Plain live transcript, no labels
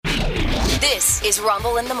This is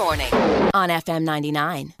Rumble in the Morning on FM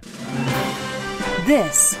 99.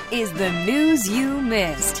 This is the news you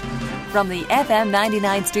missed. From the FM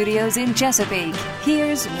 99 studios in Chesapeake,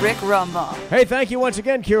 here's Rick Rumble. Hey, thank you once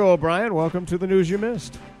again, Kira O'Brien. Welcome to the news you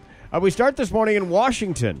missed. We start this morning in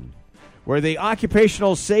Washington, where the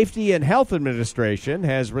Occupational Safety and Health Administration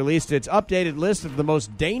has released its updated list of the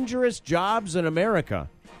most dangerous jobs in America.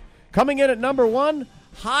 Coming in at number one,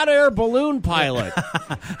 hot air balloon pilot.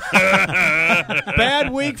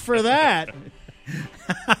 Bad week for that.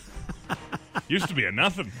 Used to be a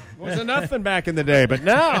nothing. Was a nothing back in the day, but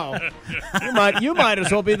now you might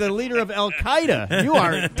as well be the leader of Al Qaeda. You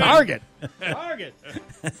are target.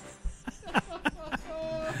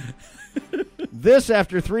 This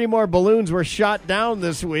after 3 more balloons were shot down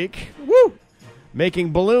this week. Woo!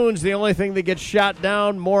 Making balloons the only thing that gets shot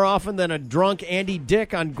down more often than a drunk Andy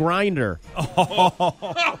Dick on Grindr.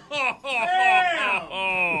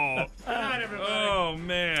 Oh,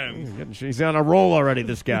 man. He's on a roll already,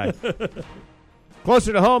 this guy.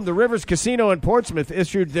 Closer to home, the Rivers Casino in Portsmouth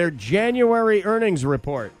issued their January earnings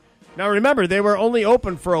report. Now, remember, they were only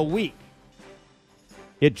open for a week.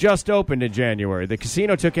 It just opened in January. The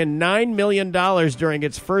casino took in $9 million during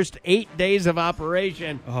its first 8 days of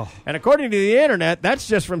operation. Oh. And according to the internet, that's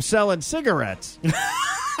just from selling cigarettes.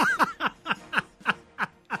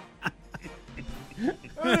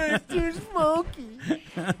 It's too smoky.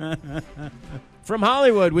 From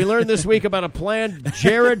Hollywood, we learned this week about a planned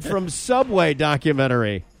Jared from Subway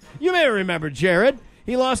documentary. You may remember Jared.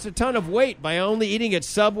 He lost a ton of weight by only eating at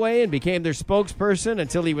Subway and became their spokesperson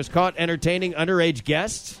until he was caught entertaining underage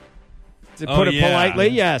guests. To put it politely,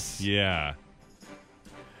 yes. Yeah.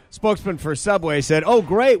 Spokesman for Subway said, "Oh,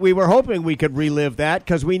 great, we were hoping we could relive that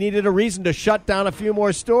because we needed a reason to shut down a few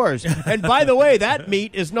more stores. And by the way, that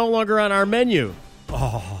meat is no longer on our menu."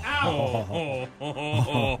 Oh,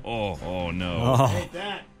 no. I hate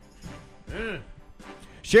that.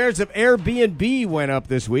 Shares of Airbnb went up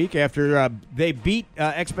this week after they beat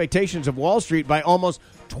expectations of Wall Street by almost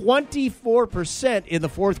 24% in the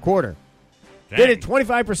fourth quarter. Dang. They did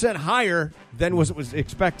 25% higher than was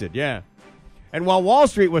expected, yeah. And while Wall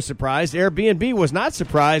Street was surprised, Airbnb was not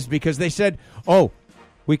surprised because they said, "Oh,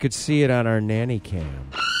 we could see it on our nanny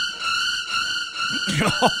cam."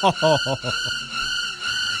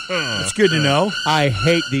 That's good to know. I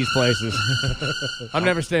hate these places. I'm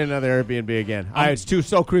never staying in another Airbnb again. I was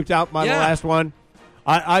so creeped out by the last one.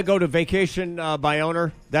 I go to Vacation by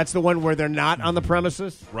Owner. That's the one where they're not on the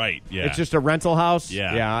premises. Right, yeah. It's just a rental house.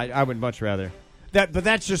 Yeah. Yeah, I would much rather. But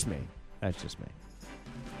that's just me. That's just me.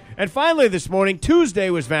 And finally this morning, Tuesday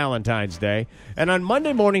was Valentine's Day. And on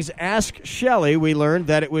Monday morning's Ask Shelley, we learned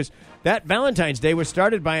that Valentine's Day was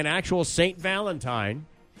started by an actual Saint Valentine,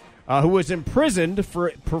 who was imprisoned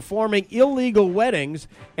for performing illegal weddings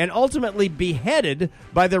and ultimately beheaded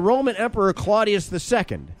by the Roman Emperor Claudius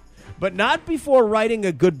II, but not before writing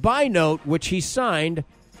a goodbye note, which he signed,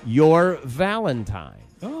 "Your Valentine."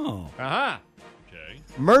 Oh. Aha. Okay.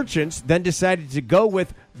 Merchants then decided to go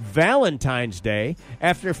with Valentine's Day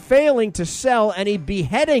after failing to sell any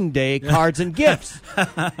beheading day cards and gifts.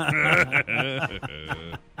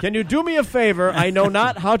 Can you do me a favor? I know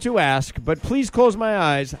not how to ask, but please close my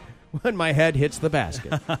eyes when my head hits the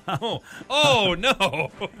basket. Oh, no.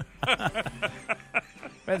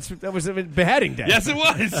 That was a beheading day. Yes, it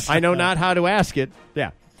was. I know not how to ask it.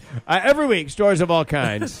 Yeah. Every week, stories of all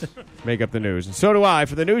kinds make up the news. And so do I.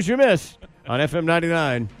 For the news you missed on FM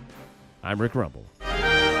 99, I'm Rick Rumble.